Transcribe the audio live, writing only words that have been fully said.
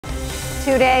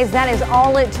2 days, that is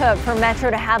all it took for Metro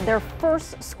to have their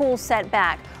first school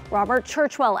setback. Robert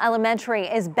Churchwell Elementary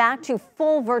is back to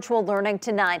full virtual learning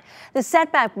tonight. The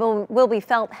setback will be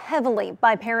felt heavily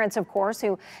by parents, of course,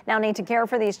 who now need to care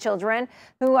for these children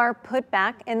who are put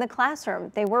back in the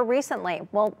classroom. They were recently,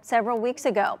 well, several weeks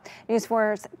ago. News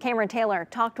 4's Cameron Taylor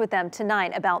talked with them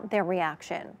tonight about their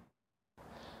reaction.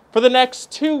 For the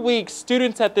next 2 weeks,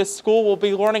 students at this school will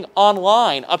be learning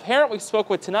online. A parent we spoke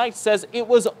with tonight says it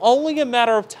was only a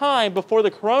matter of time before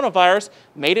the coronavirus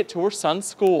made it to her son's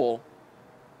school.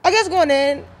 I guess going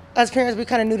in, as parents, we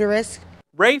kind of knew the risk.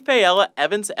 Ray Fayella,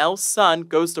 Evans L's son,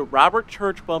 goes to Robert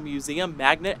Churchwell Museum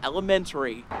Magnet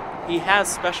Elementary. He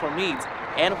has special needs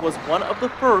and was one of the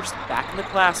first back in the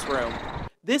classroom.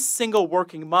 This single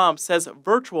working mom says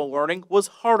virtual learning was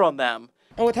hard on them.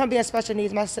 And with him being special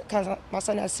needs, my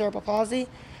son has cerebral palsy.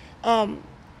 I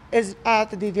have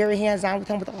to be very hands-on with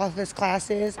him with all of his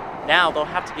classes. Now they'll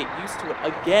have to get used to it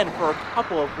again for a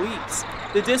couple of weeks.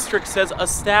 The district says a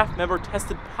staff member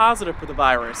tested positive for the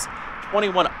virus.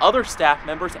 21 other staff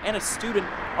members and a student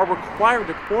are required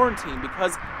to quarantine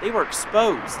because they were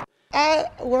exposed. I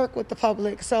work with the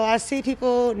public, so I see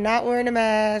people not wearing a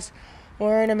mask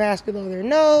below their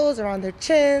nose or on their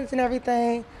chins and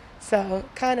everything. So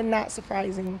kind of not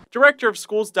surprising. Director of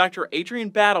Schools Dr. Adrian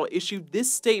Battle issued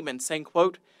this statement saying,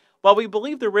 quote, "While we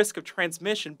believe the risk of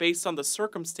transmission based on the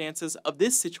circumstances of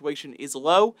this situation is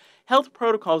low, health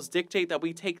protocols dictate that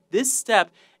we take this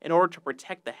step in order to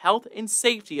protect the health and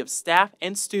safety of staff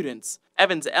and students."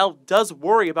 Evans L. does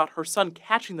worry about her son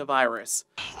catching the virus.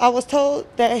 I was told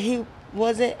that he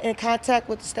wasn't in contact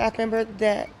with the staff member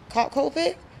that caught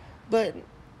COVID, but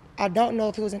I don't know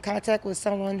if he was in contact with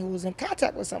someone who was in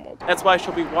contact with someone. That's why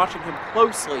she'll be watching him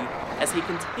closely as he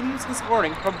continues his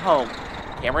learning from home.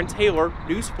 Cameron Taylor,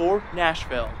 News 4,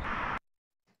 Nashville.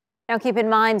 Now keep in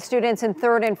mind, students in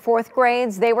 3rd and 4th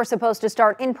grades, they were supposed to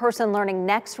start in-person learning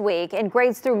next week. In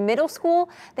grades through middle school,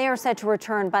 they are set to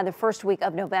return by the first week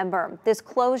of November. This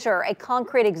closure, a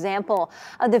concrete example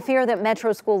of the fear that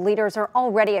Metro school leaders are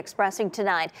already expressing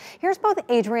tonight. Here's both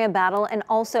Adrian Battle and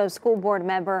also school board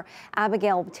member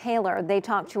Abigail Taylor. They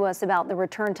talked to us about the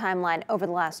return timeline over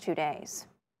the last 2 days.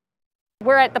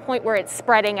 We're at the point where it's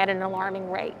spreading at an alarming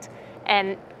rate.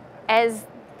 And as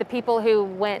the people who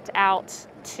went out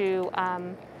to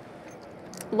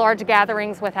large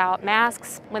gatherings without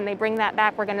masks, when they bring that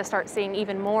back, we're going to start seeing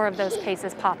even more of those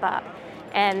cases pop up.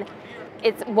 And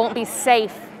it won't be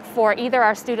safe for either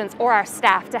our students or our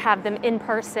staff to have them in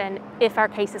person if our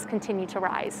cases continue to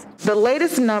rise. The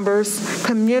latest numbers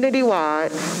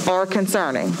community-wide are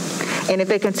concerning. And if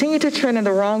they continue to trend in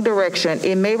the wrong direction,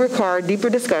 it may require deeper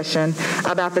discussion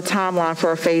about the timeline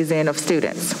for a phase-in of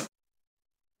students.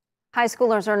 High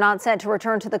schoolers are not set to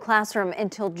return to the classroom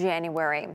until January.